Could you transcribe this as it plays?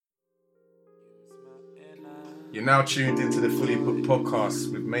You're now tuned into the Fully Booked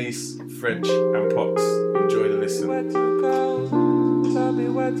podcast with Mace, French, and Pox. Enjoy the listen. Where to go? Tell me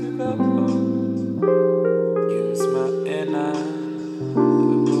where to go. Use my inner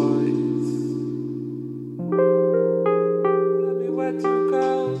voice. Tell me where to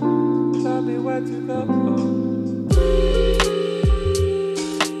go. Tell me where to go.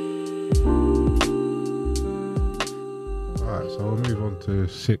 Alright, so we'll move on to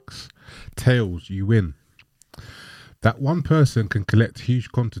 6. Tails, you win. That one person can collect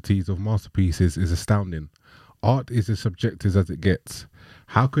huge quantities of masterpieces is astounding. Art is as subjective as it gets.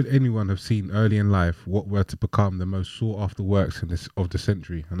 How could anyone have seen early in life what were to become the most sought-after works of the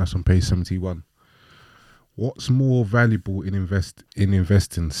century? And that's on page 71. What's more valuable in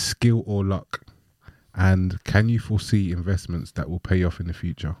investing, skill or luck? And can you foresee investments that will pay off in the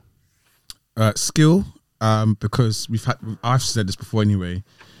future? Skill, because I've said this before anyway.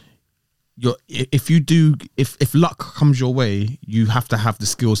 If luck comes your way, you have to have the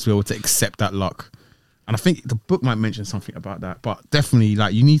skills to be able to accept that luck. And I think the book might mention something about that, but definitely,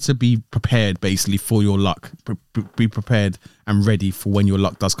 like, you need to be prepared basically for your luck. Be prepared and ready for when your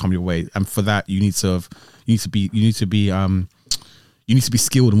luck does come your way. And for that, you need to be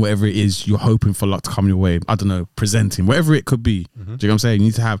skilled in whatever it is you're hoping for luck to come your way. I don't know, presenting, whatever it could be. Do you know what I'm saying? You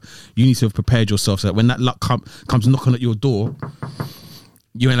need to have prepared yourself so that when that luck comes knocking at your door,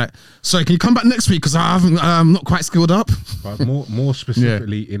 you ain't like, sorry, can you come back next week because I'm not quite skilled up. But more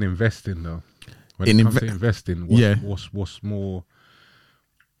specifically in investing though. When it comes to investing, what's more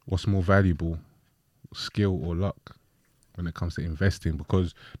valuable, skill or luck when it comes to investing?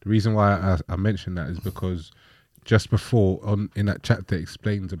 Because the reason why I mentioned that is because just before in that chapter it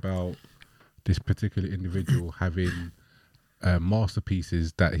explains about this particular individual having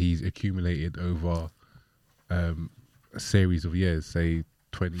masterpieces that he's accumulated over a series of years, say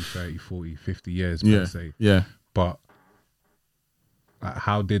 20, 30, 40, 50 years, per se. Yeah. But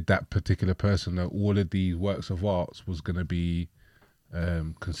how did that particular person know all of these works of arts was going to be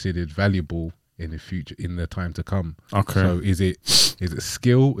considered valuable in the future, in the time to come? Okay. So is it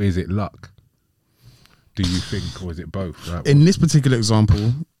skill? Is it luck? Do you think, or is it both? Right? In this particular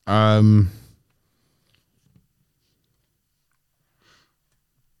example,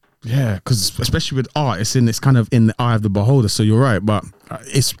 yeah, because especially with art, it's kind of in the eye of the beholder. So you're right, but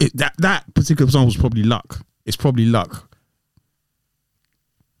that particular example is probably luck. It's probably luck.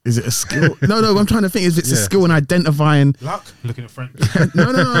 Is it a skill? No. I'm trying to think. If it's a skill in identifying luck. Looking at Frank. no.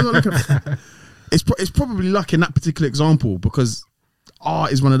 I'm not looking at. It's probably luck in that particular example because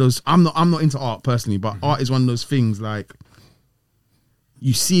art is one of those. I'm not into art personally, but art is one of those things like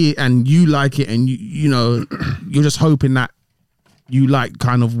you see it and you like it, and you know you're just hoping that you like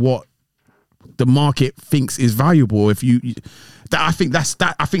kind of what the market thinks is valuable. I think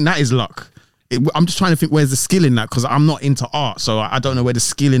that is luck. I'm just trying to think where's the skill in that, because I'm not into art, so I don't know where the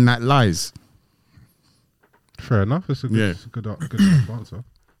skill in that lies. Fair enough. It's a good answer.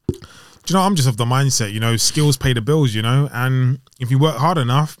 Do you know, I'm just of the mindset, you know, skills pay the bills, you know, and if you work hard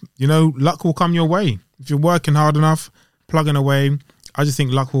enough, you know, luck will come your way. If you're working hard enough, plugging away, I just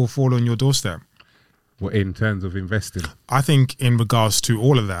think luck will fall on your doorstep. Well, in terms of investing? I think in regards to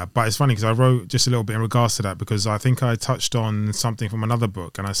all of that, but it's funny because I wrote just a little bit in regards to that, because I think I touched on something from another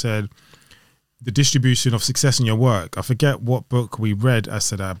book, and I said the distribution of success in your work. I forget what book we read as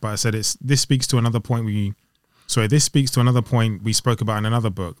to that, but I said this speaks to another point we spoke about in another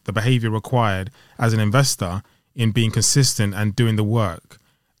book, the behavior required as an investor in being consistent and doing the work.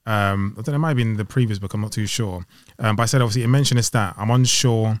 I don't know, it might have been in the previous book, I'm not too sure. But I said, obviously, it mentioned this, that I'm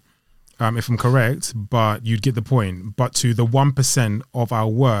unsure if I'm correct, but you'd get the point. But to the 1% of our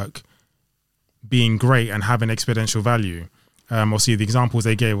work being great and having exponential value. Obviously, the examples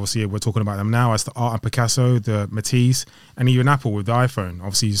they gave, obviously, we're talking about them now as the art and Picasso, the Matisse, and even Apple with the iPhone,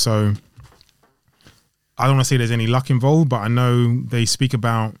 obviously. So I don't want to say there's any luck involved, but I know they speak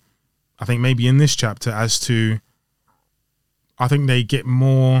about, I think maybe in this chapter, as to, I think they get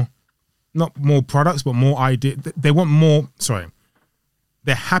more, not more products, but more idea. They want more,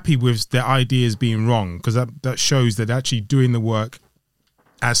 they're happy with their ideas being wrong, because that shows that they're actually doing the work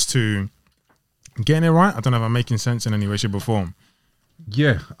as to getting it right. I don't know if I'm making sense in any way, shape or form.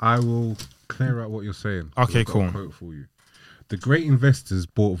 Yeah, I will clear out what you're saying. Okay, I've got cool. a quote for you. The great investors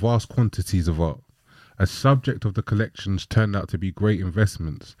bought vast quantities of art. A subject of the collections turned out to be great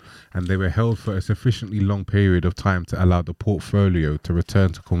investments, and they were held for a sufficiently long period of time to allow the portfolio to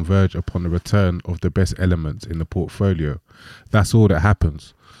return to converge upon the return of the best elements in the portfolio. That's all that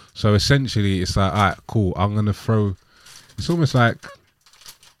happens. So essentially, it's like, all right, cool, I'm going to throw... It's almost like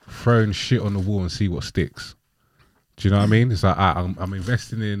throwing shit on the wall and see what sticks. Do you know what I mean? It's like, I'm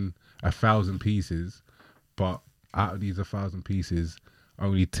investing in 1,000 pieces, but out of these 1,000 pieces,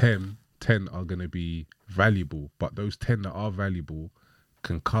 only 10 are going to be valuable. But those 10 that are valuable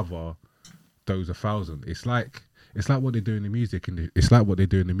can cover those 1,000. It's like what they do in the music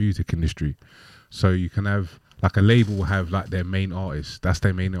industry. So you can have like a label will have like their main artist. That's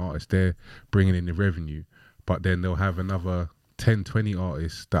their main artist. They're bringing in the revenue, but then they'll have another 10, 20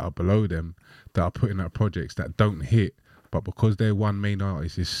 artists that are below them that are putting out projects that don't hit, but because their one main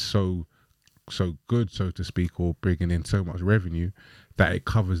artist is so good, so to speak, or bringing in so much revenue that it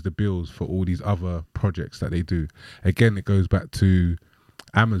covers the bills for all these other projects that they do. Again, it goes back to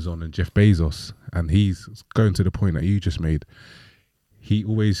Amazon and Jeff Bezos, and he's going to the point that you just made.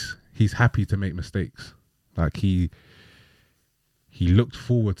 He's happy to make mistakes. Like he looked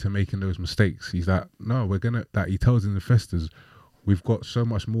forward to making those mistakes. He's like, no, he tells his investors, we've got so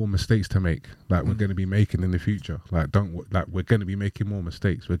much more mistakes to make. Like we're going to be making in the future. We're going to be making more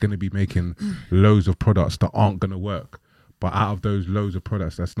mistakes. We're going to be making loads of products that aren't going to work. But out of those loads of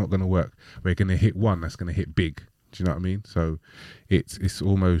products that's not going to work, we're going to hit one that's going to hit big. Do you know what I mean? So it's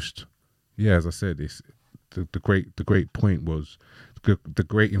almost, yeah, as I said, it's the great point was the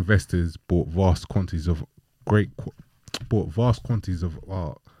great investors bought vast quantities of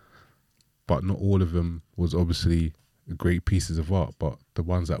art, but not all of them was obviously great pieces of art, but the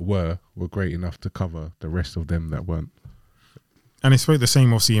ones that were great enough to cover the rest of them that weren't. And it spoke the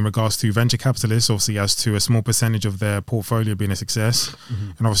same, obviously, in regards to venture capitalists, obviously, as to a small percentage of their portfolio being a success.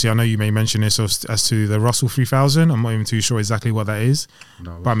 Mm-hmm. And obviously, I know you may mention this as to the Russell 3000. I'm not even too sure exactly what that is.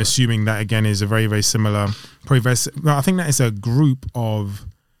 No, but I'm assuming that, again, is a very, very similar... I think that is a group of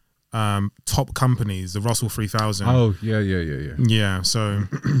top companies, the Russell 3000. Oh, yeah. Yeah, so...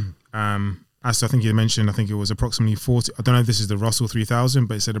 as I think you mentioned, I think it was approximately 40... I don't know if this is the Russell 3000,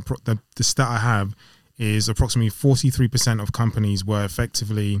 but it said the stat I have is approximately 43% of companies were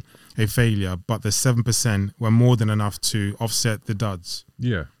effectively a failure, but the 7% were more than enough to offset the duds.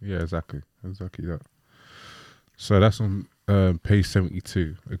 Yeah, exactly that. So that's on page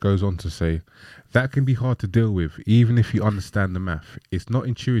 72. It goes on to say, that can be hard to deal with, even if you understand the math. It's not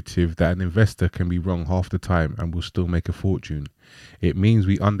intuitive that an investor can be wrong half the time and will still make a fortune. It means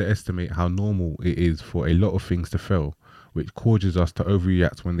we underestimate how normal it is for a lot of things to fail, which causes us to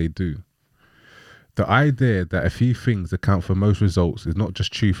overreact when they do. The idea that a few things account for most results is not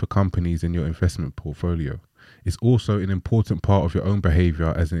just true for companies in your investment portfolio. It's also an important part of your own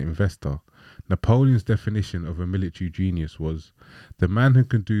behavior as an investor. Napoleon's definition of a military genius was the man who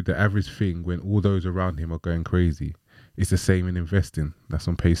can do the average thing when all those around him are going crazy. It's the same in investing. That's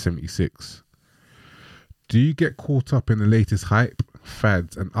on page 76. Do you get caught up in the latest hype,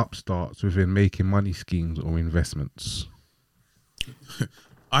 fads and upstarts within making money schemes or investments?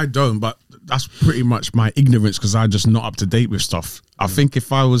 I don't, but that's pretty much my ignorance because I'm just not up to date with stuff. I think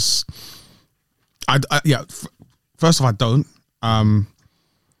if I was, first of all, I don't.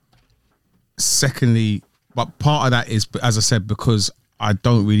 Secondly, but part of that is, as I said, because I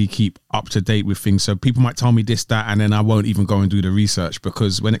don't really keep up to date with things. So people might tell me this, that, and then I won't even go and do the research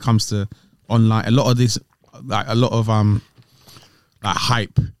because when it comes to online, a lot of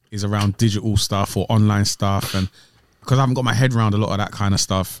hype is around digital stuff or online stuff, and because I haven't got my head around a lot of that kind of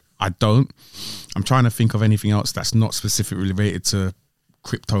stuff, I'm trying to think of anything else that's not specifically related to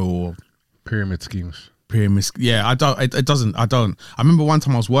crypto or pyramid schemes. Yeah, I don't. It doesn't. I don't. I remember one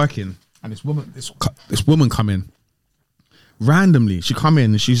time I was working and this woman come in randomly. She come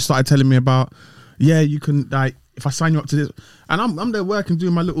in and she started telling me about, you can, like, if I sign you up to this, and I'm there working,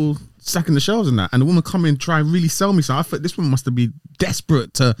 doing my little stacking the shelves and that, and the woman come in try and really sell me something. I thought this woman must have been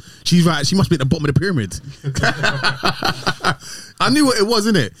desperate to. She's right. She must be at the bottom of the pyramid. I knew what it was,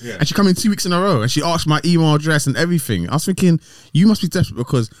 innit? Yeah. And she come in 2 weeks in a row, and she asked my email address and everything. I was thinking, you must be desperate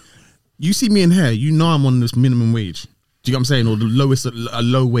because you see me in here. You know I'm on this minimum wage. Do you get what I'm saying? Or the lowest, a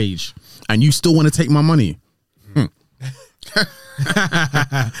low wage, and you still want to take my money.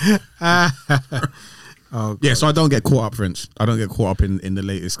 Oh, yeah, so I don't get caught up, French. I don't get caught up in the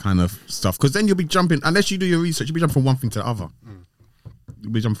latest kind of stuff because then you'll be jumping, unless you do your research, you'll be jumping from one thing to the other.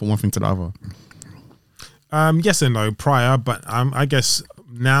 You'll be jumping from one thing to the other. Yes and no prior, but I guess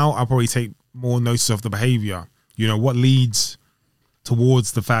now I'll probably take more notice of the behavior. You know, what leads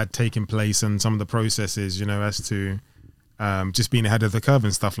towards the fad taking place and some of the processes, you know, as to just being ahead of the curve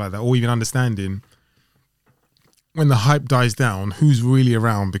and stuff like that, or even understanding when the hype dies down, who's really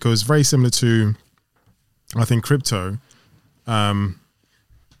around, because very similar to, I think, crypto,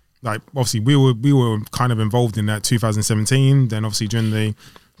 like obviously we were kind of involved in that 2017. Then obviously during the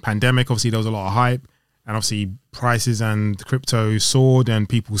pandemic, obviously there was a lot of hype, and obviously prices and crypto soared and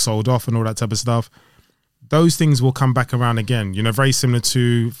people sold off and all that type of stuff. Those things will come back around again, you know, very similar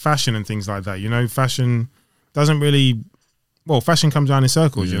to fashion and things like that. You know, fashion doesn't really. Well, fashion comes around in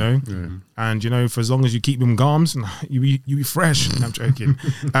circles, you know, and you know, for as long as you keep them garms, you be fresh. No, I'm joking.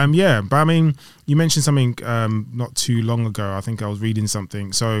 Yeah, but I mean, you mentioned something not too long ago. I think I was reading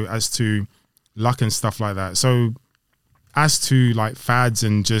something. So as to luck and stuff like that. So as to like fads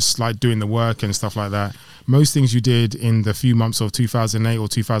and just like doing the work and stuff like that, most things you did in the few months of 2008 or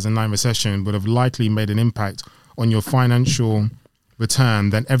 2009 recession would have likely made an impact on your financial return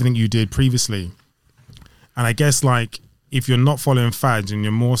than everything you did previously. And I guess like, if you're not following fads and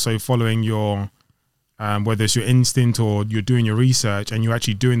you're more so following your, whether it's your instinct or you're doing your research and you're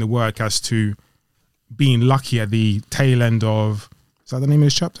actually doing the work as to being lucky at the tail end of, is that the name of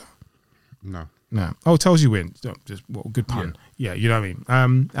this chapter? No. Oh, tells you when. Just what good pun. Yeah, you know what I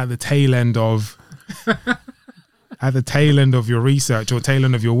mean. At the tail end of, at the tail end of your research or tail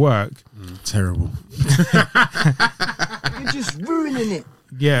end of your work. Terrible. You're just ruining it.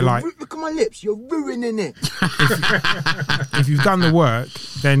 Yeah, like Look at my lips. You're ruining it. if you've done the work,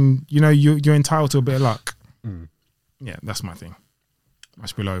 then you know you're entitled to a bit of luck. Yeah, that's my thing. I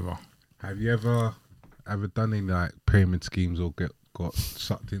spill over. Have you ever done any like pyramid schemes or got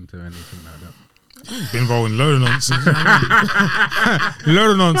sucked into anything like that? Been involved in load of nonsense.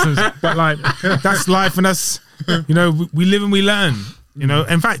 Load of nonsense. But like that's life, and that's, you know, we live and we learn. You know,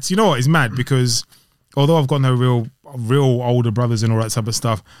 in fact, you know what? It's mad because although I've got no real older brothers and all that type of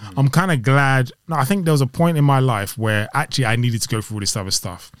stuff, I'm kind of glad. No, I think there was a point in my life where actually I needed to go through all this type of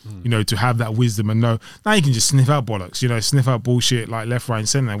stuff, you know, to have that wisdom and know. Now you can just sniff out bollocks, you know, sniff out bullshit like left, right, and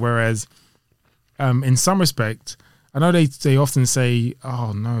center. Whereas, in some respect, I know they often say,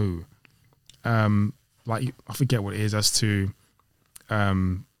 "Oh no," like I forget what it is as to, I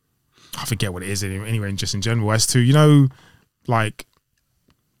forget what it is anyway. Just in general, as to, you know, like,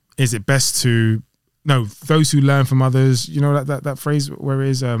 is it best to no, those who learn from others, you know, that phrase where it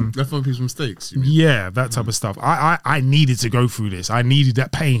is Learn from people's mistakes. You mean? Yeah, that type of stuff. I needed to go through this. I needed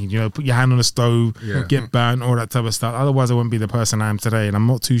that pain, you know, put your hand on the stove, get burnt, all that type of stuff. Otherwise I wouldn't be the person I am today, and I'm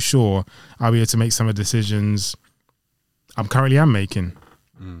not too sure I'll be able to make some of the decisions I'm currently making.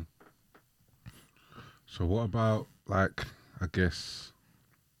 So what about, like, I guess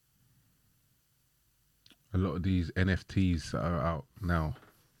a lot of these NFTs that are out now?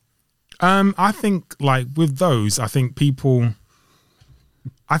 I think like with those, I think people, you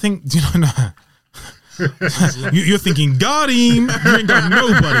know, you're thinking, got him. You ain't got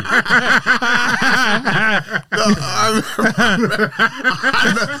nobody.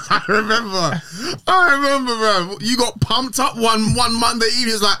 I remember, bro. You got pumped up one Monday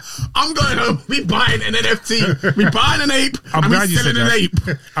evening. It's like, I'm going to be buying an NFT. We buying an ape. I'm glad you said selling an ape.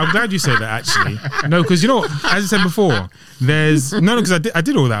 I'm glad you said that, actually. No, because you know what, as I said before, there's because I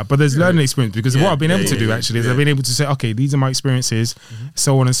did all that, but there's learning experience because what I've been able to do actually is I've been able to say, okay, these are my experiences,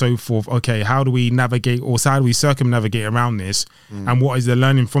 so on and so forth. Okay, how do we navigate, or how do we circumnavigate around this, and what is the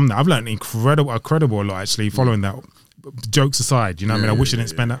learning from that? I've learned incredible a lot actually following that. Jokes aside, you know what I mean? I wish I didn't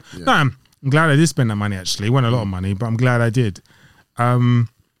spend that. No, I'm glad I did spend that money actually. It wasn't a lot of money, but I'm glad I did.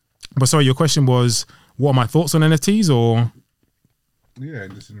 But sorry, your question was, what are my thoughts on NFTs, or? Yeah,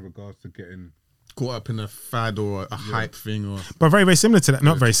 just in regards to getting caught up in a fad or a hype thing, or but very, very similar to that.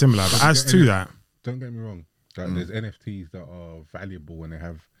 Not very similar, but as to that. Don't get me wrong. Like, there's NFTs that are valuable and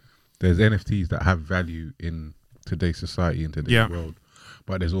there's NFTs that have value in today's society and today's world.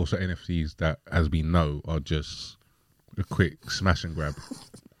 But there's also NFTs that, as we know, are just a quick smash and grab.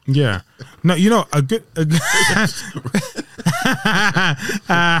 Yeah. No, you know, a good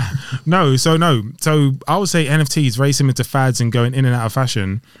no. So I would say NFTs very similar to fads and going in and out of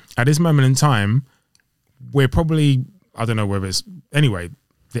fashion. At this moment in time, we're probably, I don't know whether it's, anyway,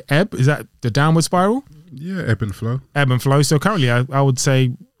 the ebb, is that the downward spiral? Yeah, ebb and flow. Ebb and flow. So currently I would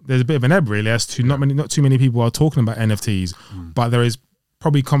say there's a bit of an ebb really, as to not too many people are talking about NFTs, but there is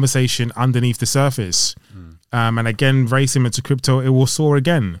probably conversation underneath the surface. And again, very similar to crypto, it will soar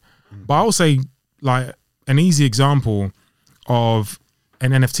again. But I'll say, like, an easy example of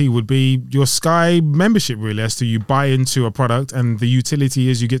an NFT would be your Sky membership, really, as to you buy into a product and the utility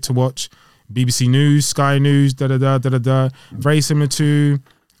is you get to watch BBC News, Sky News, very similar to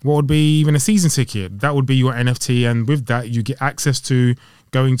what would be even a season ticket. That would be your NFT, and with that you get access to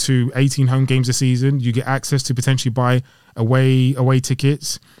going to 18 home games a season. You get access to potentially buy away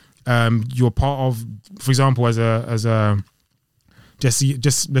tickets. You're part of, for example, as a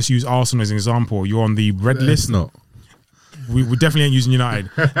just let's use Arsenal as an example. You're on the red list. Not. We definitely ain't using United.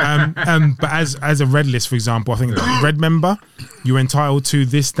 But as a red list, for example, I think red member, you're entitled to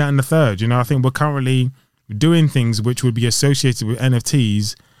this, that, and the third. You know, I think we're currently doing things which would be associated with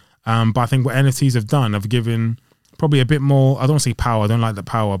NFTs. But I think what NFTs have done, have given probably a bit more, I don't want to say power, I don't like the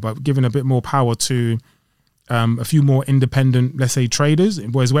power, but given a bit more power to a few more independent, let's say, traders,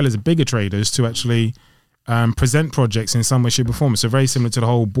 as well as bigger traders, to actually present projects in some way, shape, or form. So very similar to the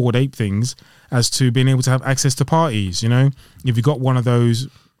whole Bored Ape things, as to being able to have access to parties. You know, if you've got one of those,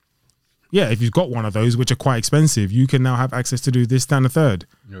 which are quite expensive, you can now have access to do this, that, and the third.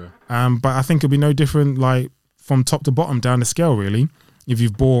 Yeah. But I think it'll be no different, like from top to bottom down the scale, really. If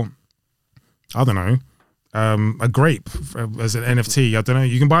you've bought, I don't know, a grape as an NFT, I don't know,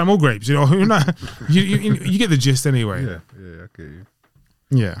 you can buy more grapes. You know, you get the gist anyway. Yeah, I get you.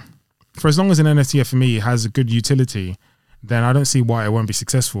 Yeah. For as long as an NFT for me has a good utility, then I don't see why it won't be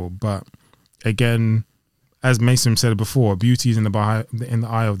successful. But again, as Mason said before, beauty is in the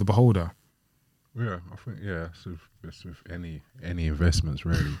eye of the beholder. Yeah, I think it's with any investments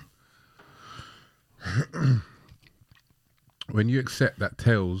really. When you accept that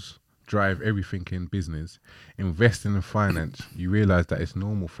tails drive everything in business, investing in finance, you realize that it's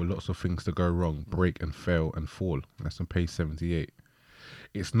normal for lots of things to go wrong, break and fail and fall. That's on page 78.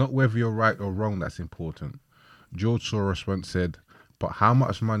 It's not whether you're right or wrong that's important. George Soros once said, but how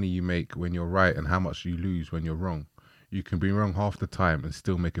much money you make when you're right and how much you lose when you're wrong. You can be wrong half the time and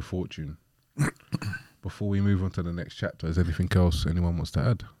still make a fortune. Before we move on to the next chapter, is anything else anyone wants to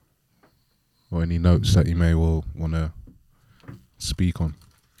add? Or any notes that you may well want to speak on?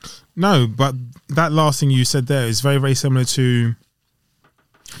 No, but that last thing you said there is very, very similar to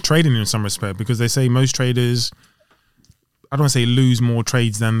trading in some respect, because they say most traders, I don't want to say lose more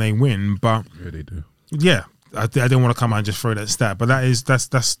trades than they win, but Yeah, they do. yeah, I don't want to come out and just throw that stat, but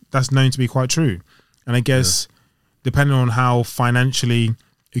that's known to be quite true. And I guess depending on how financially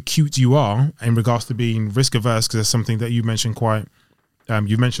acute you are in regards to being risk averse, because that's something that you mentioned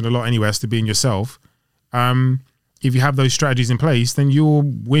you've mentioned a lot anyway, as to being yourself. If you have those strategies in place, then you'll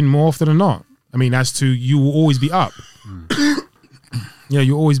win more often than not. I mean, as to you will always be up. Yeah,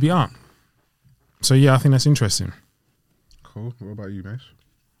 you'll always be up. So yeah, I think that's interesting. Cool. What about you, Mace?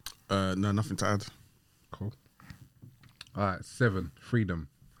 No, nothing to add. Cool. All right, 7, freedom.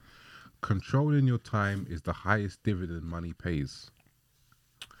 Controlling your time is the highest dividend money pays.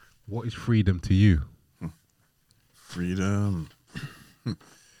 What is freedom to you? Freedom.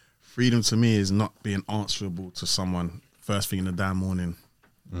 Freedom to me is not being answerable to someone first thing in the damn morning.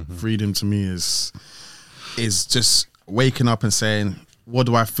 Freedom to me is just waking up and saying, what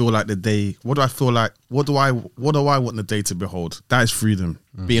do I feel like the day? What do I feel like? What do I want the day to behold? That is freedom.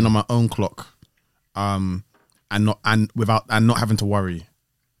 Being on my own clock, and not having to worry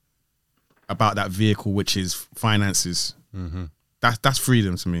about that vehicle, which is finances. That's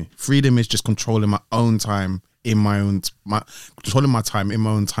freedom to me. Freedom is just controlling my own time controlling my time in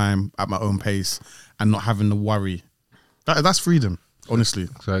my own time at my own pace, and not having to worry. That's freedom, honestly.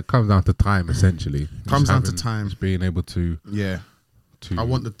 So it comes down to time, essentially. Comes down to time. Just being able to I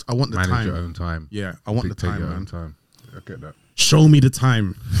want the manage time. your own time. Yeah, I want the Dictate time, your man. own time. I get that. Show me the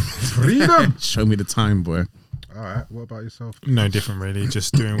time. Freedom. Show me the time, boy. All right. What about yourself? No different, really.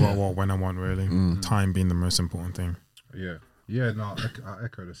 Just doing what I want when I want, really. Time being the most important thing. Yeah. Yeah. No, I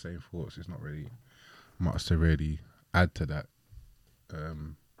echo the same thoughts. It's not really much to really add to that.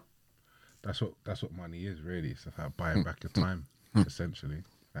 That's what money is, really. It's about buying back your time, essentially,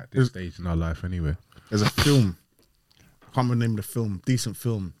 at this stage in our life, anyway. There's a film. I can't remember the name of the film. Decent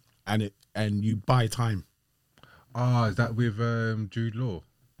film, and you buy time. Ah, is that with Jude Law?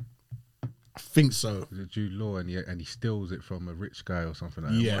 I think so. Is it Jude Law, and he steals it from a rich guy or something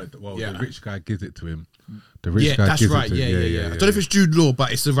like Yeah, that? Well, yeah. the rich guy gives it to him. The rich guy that's gives right. it to him. Yeah. I don't know if it's Jude Law,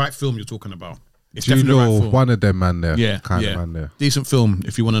 but it's the right film you're talking about. It's Jude definitely the Law, right film. one of them man there. Yeah, kind yeah. of man there. Decent film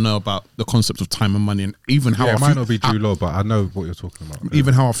if you want to know about the concept of time and money, and even how Yeah, our it might fu- not be Jude Law, but I know what you're talking about.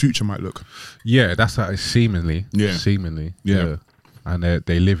 even how our future might look. Yeah, that's how it's seemingly. Yeah. Seemingly. Yeah. And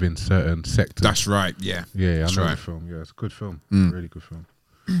they live in certain sectors. That's right. Yeah. Yeah, I That's know right. the film. Yeah, it's a good film. Really good film.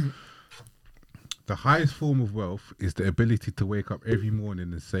 The highest form of wealth is the ability to wake up every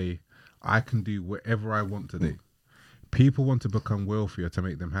morning and say, I can do whatever I want today. People want to become wealthier to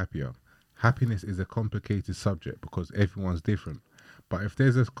make them happier. Happiness is a complicated subject because everyone's different. But if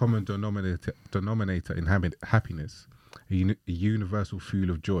there's a common denominator in happiness, a universal fuel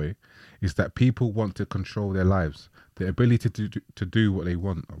of joy, is that people want to control their lives. The ability to do what they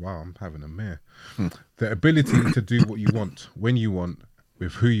want. Oh, wow, I'm having a mare. The ability to do what you want, when you want,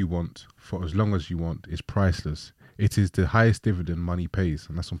 with who you want, for as long as you want, is priceless. It is the highest dividend money pays,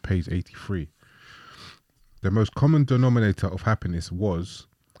 and that's on page 83. The most common denominator of happiness was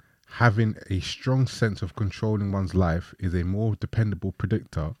having a strong sense of controlling one's life is a more dependable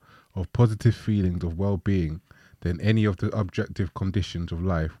predictor of positive feelings of well-being than any of the objective conditions of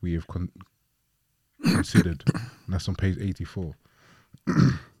life we have considered. And that's on page 84.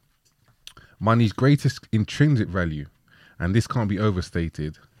 Money's greatest intrinsic value, and this can't be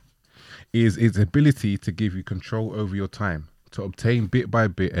overstated, is its ability to give you control over your time, to obtain bit by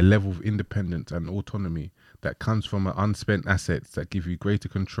bit a level of independence and autonomy that comes from an unspent assets that give you greater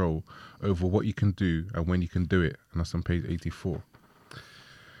control over what you can do and when you can do it. And that's on page 84.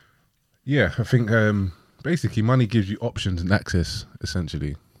 Yeah, I think basically money gives you options and access,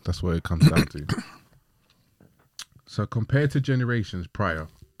 essentially. That's what it comes down to. So compared to generations prior,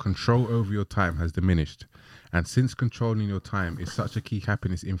 control over your time has diminished. And since controlling your time is such a key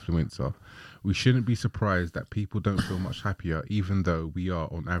happiness influencer, we shouldn't be surprised that people don't feel much happier, even though we are,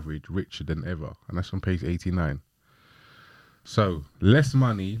 on average, richer than ever. And that's on page 89. So, less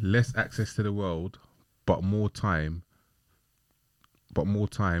money, less access to the world, but more time,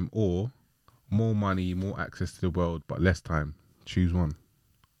 or more money, more access to the world, but less time. Choose one.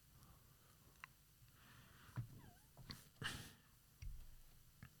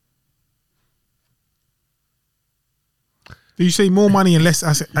 Do you say more money and less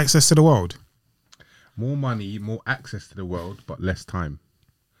access to the world? More money, more access to the world, but less time.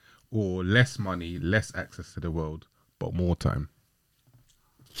 Or less money, less access to the world, but more time.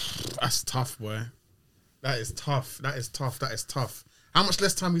 That's tough, boy. That is tough. That is tough. That is tough. How much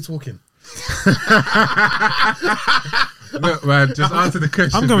less time are we talking? Look, man, just answer the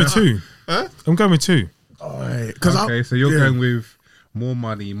question. I'm going with 2. Huh? I'm going with 2. Okay, So you're going with more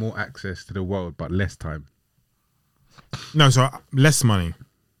money, more access to the world, but less time. No, so less money.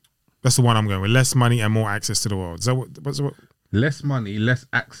 That's the one I'm going with. Less money and more access to the world. Is that what? Less money, less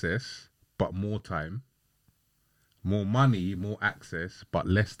access, but more time. More money, more access, but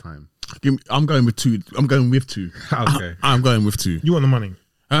less time. I'm going with 2. I'm going with 2. Okay. I'm going with 2. You want the money?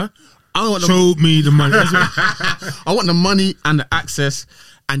 Huh? I don't want Show me the money. I want the money and the access.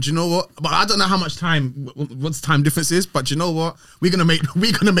 And you know what? But I don't know how much time, what's time difference is. But you know what? We're gonna make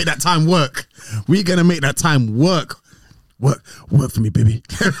that time work. We're gonna make that time work. Work for me, baby.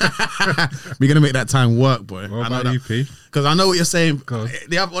 We're gonna make that time work, boy. What about you, P? Because I know what you're saying. Go on.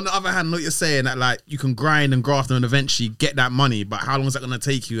 On the other hand, I know what you're saying, that like you can grind and graft and eventually get that money, but how long is that gonna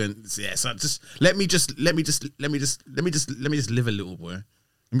take you? And yeah, so just let me just live a little, boy.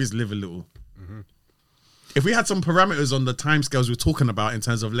 Let me just live a little. Mm-hmm. If we had some parameters on the timescales we're talking about in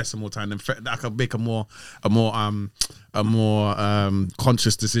terms of less and more time, then I could make a more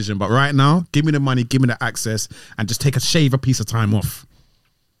conscious decision. But right now, give me the money, give me the access, and just shave a piece of time off.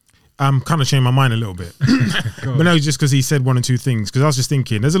 I'm kind of changing my mind a little bit. But no, just because he said one or two things. Because I was just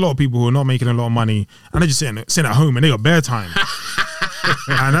thinking, there's a lot of people who are not making a lot of money and they're just sitting at home and they got bare time.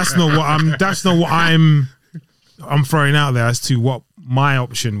 And that's not what I'm throwing out there as to what my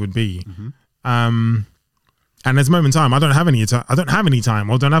option would be. Mm-hmm. And there's a moment in time, I don't have any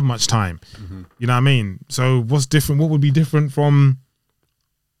time or don't have much time. Mm-hmm. You know what I mean? So what's different? What would be different from,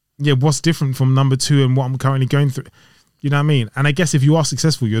 what's different from number 2 and what I'm currently going through? You know what I mean? And I guess if you are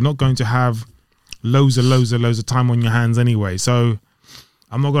successful, you're not going to have loads of time on your hands anyway. So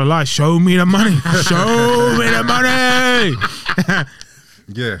I'm not going to lie. Show me the money. Show me the money.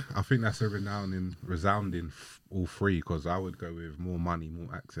 Yeah, I think that's a resounding all 3, because I would go with more money,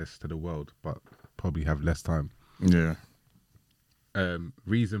 more access to the world, but probably have less time. Yeah.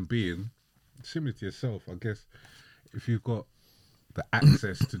 Reason being, similar to yourself, I guess, if you've got the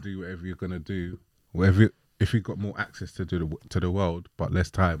access to do whatever you're gonna do, if you've got more access to the world but less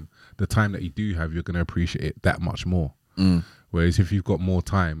time, the time that you do have, you're gonna appreciate it that much more. Whereas if you've got more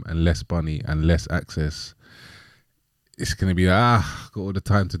time and less money and less access, it's gonna be got all the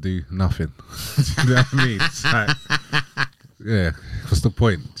time to do nothing. Do you know what I mean? It's like, yeah, what's the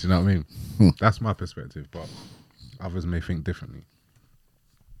point? Do you know what I mean? That's my perspective, but others may think differently.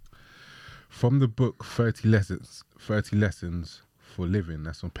 From the book 30 Lessons for Living,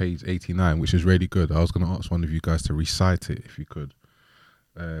 that's on page 89, which is really good. I was going to ask one of you guys to recite it if you could.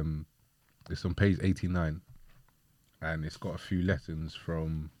 It's on page 89, and it's got a few lessons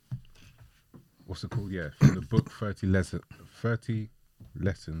from, what's it called? Yeah, from the book 30 Lessons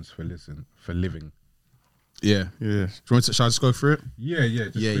for Living. Yeah. Shall I just go through it?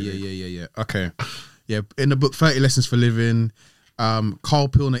 Yeah. Okay. Yeah, in the book 30 Lessons for Living, Carl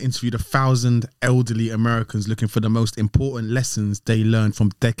Pilner interviewed 1,000 elderly Americans looking for the most important lessons they learned from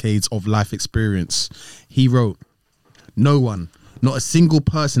decades of life experience. He wrote, "No one, not a single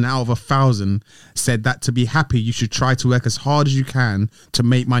person out of 1,000 said that to be happy you should try to work as hard as you can to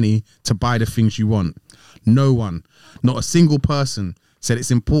make money to buy the things you want. No one, not a single person said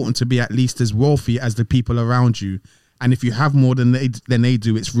it's important to be at least as wealthy as the people around you, and if you have more than they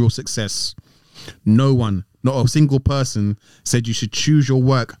do, it's real success. No one, not a single person said you should choose your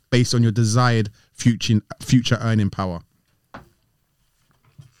work based on your desired future earning power."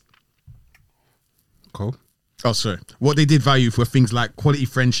 Cole. Oh, sorry. What they did value were things like quality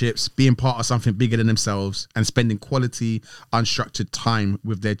friendships, being part of something bigger than themselves, and spending quality, unstructured time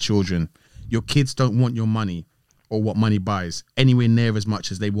with their children. Your kids don't want your money or what money buys anywhere near as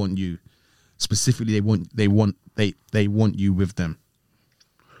much as they want you. Specifically, they want you with them.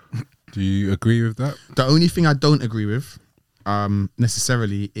 Do you agree with that? The only thing I don't agree with,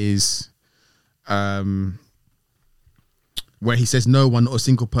 necessarily, is where he says no one, not a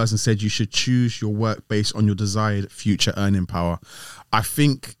single person said you should choose your work based on your desired future earning power. I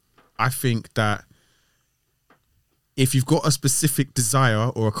think that if you've got a specific desire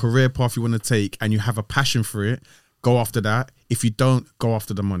or a career path you want to take and you have a passion for it, go after that. If you don't, go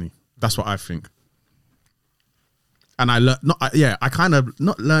after the money. That's what I think. And I kind of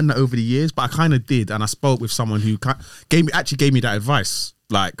not learned that over the years, but I kind of did. And I spoke with someone who gave me that advice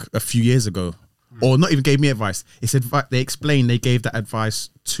like a few years ago. Or not even gave me advice. It's they explained they gave that advice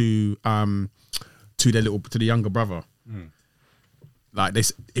to the younger brother. Like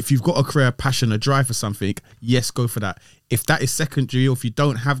if you've got a career, passion, a drive for something, yes, go for that. If that is secondary, or if you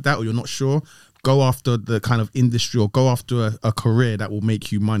don't have that, or you're not sure, go after the kind of industry, or go after a career that will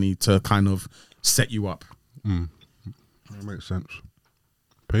make you money to kind of set you up. That makes sense.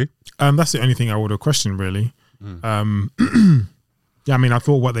 P? That's the only thing I would have questioned, really. Yeah, I mean, I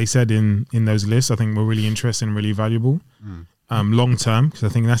thought what they said in those lists, I think were really interesting and really valuable. Long term, because I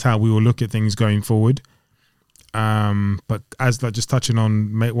think that's how we will look at things going forward. But as like just touching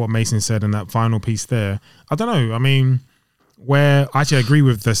on what Mason said in that final piece there, I don't know. I mean, where I actually agree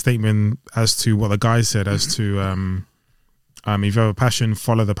with the statement as to what the guy said as to if you have a passion,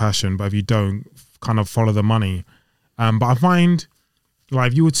 follow the passion, but if you don't, kind of follow the money. But I find,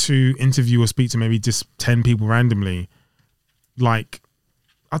 like, if you were to interview or speak to maybe just 10 people randomly, like,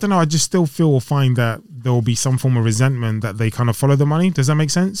 I don't know, I just still feel or find that there will be some form of resentment that they kind of follow the money. Does that make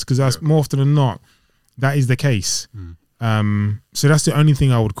sense? Because that's more often than not, that is the case. So that's the only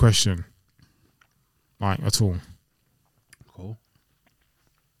thing I would question, like, at all. Cool.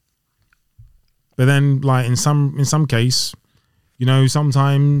 But then, like, in some case, you know,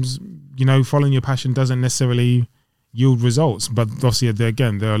 sometimes, you know, following your passion doesn't necessarily yield results. But obviously, there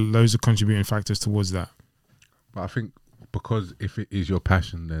are loads of contributing factors towards that. But I think because if it is your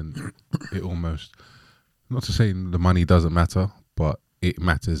passion, then it almost, not to say the money doesn't matter, but it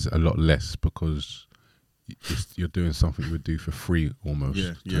matters a lot less because you're doing something you would do for free almost.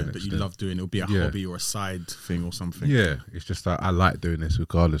 Yeah, that you love doing. It'll be a hobby or a side thing or something. Yeah, it's just that I like doing this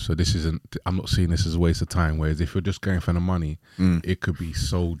regardless. So I'm not seeing this as a waste of time. Whereas if you're just going for the money, it could be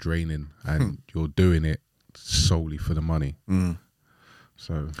soul draining and you're doing it solely for the money.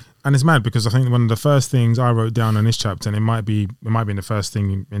 So, and it's mad because I think one of the first things I wrote down in this chapter, and it might be in the first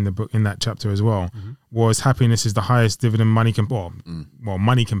thing in the book, in that chapter as well, was happiness is the highest dividend money can, well,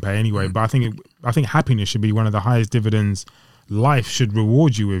 money can pay anyway. But I think happiness should be one of the highest dividends life should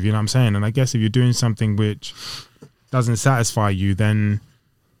reward you with. You know what I'm saying? And I guess if you're doing something which doesn't satisfy you, then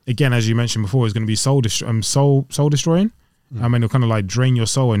again, as you mentioned before, it's going to be soul destroying. I mean, it'll kind of like drain your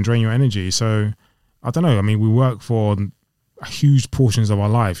soul and drain your energy. So I don't know. I mean, we work for huge portions of our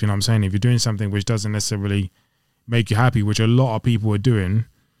life, you know what I'm saying? If you're doing something which doesn't necessarily make you happy, which a lot of people are doing,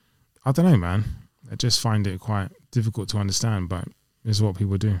 I don't know, man. I just find it quite difficult to understand, but it's what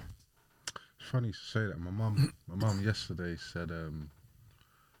people do. It's funny to say that. My mum yesterday said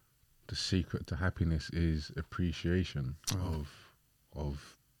the secret to happiness is appreciation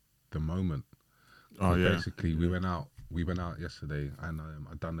of the moment. Oh yeah. Basically, we went out yesterday, and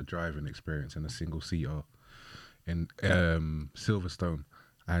I done the driving experience in a single seater in Silverstone,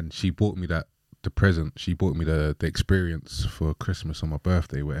 and she bought me the present. She bought me the experience for Christmas on my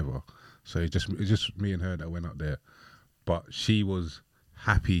birthday, whatever. So it's just me and her that went up there, but she was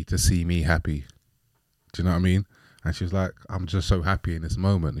happy to see me happy. Do you know what I mean? And she was like, I'm just so happy in this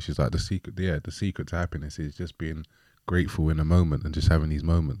moment. And she's like, the secret to happiness is just being grateful in a moment and just having these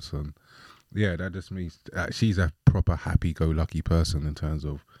moments. And yeah, that just means she's a proper happy-go-lucky person in terms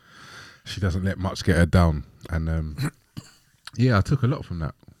of she doesn't let much get her down. And yeah, I took a lot from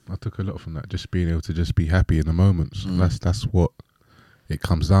that. Just being able to just be happy in the moments. That's what it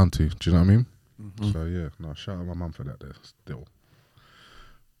comes down to. Do you know what I mean? So yeah, no, shout out my mum for that there still.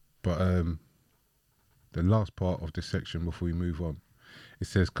 But the last part of this section before we move on, it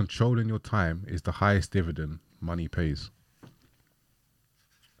says controlling your time is the highest dividend money pays.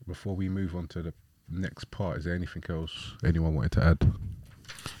 Before we move on to the next part, is there anything else anyone wanted to add?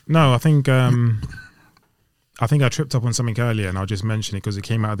 No, I think I tripped up on something earlier, and I'll just mention it because it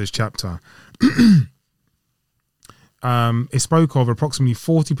came out of this chapter. It spoke of approximately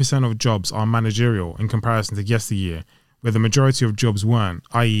 40% of jobs are managerial in comparison to yesteryear, where the majority of jobs weren't,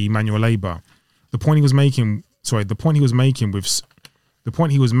 i.e. manual labour. the point he was making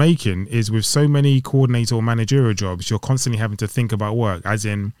is with so many coordinator or managerial jobs, you're constantly having to think about work, as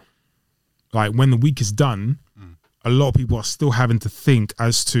in, like, when the week is done, a lot of people are still having to think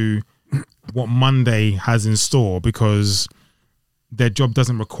as to what Monday has in store, because their job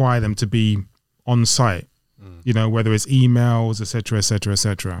doesn't require them to be on site, you know, whether it's emails, etc., etc.,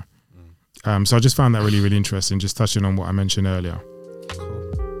 etc. So I just found that really, really interesting, just touching on what I mentioned earlier.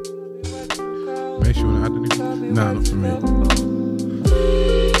 Make sure you want to add anything? Nah, not for me.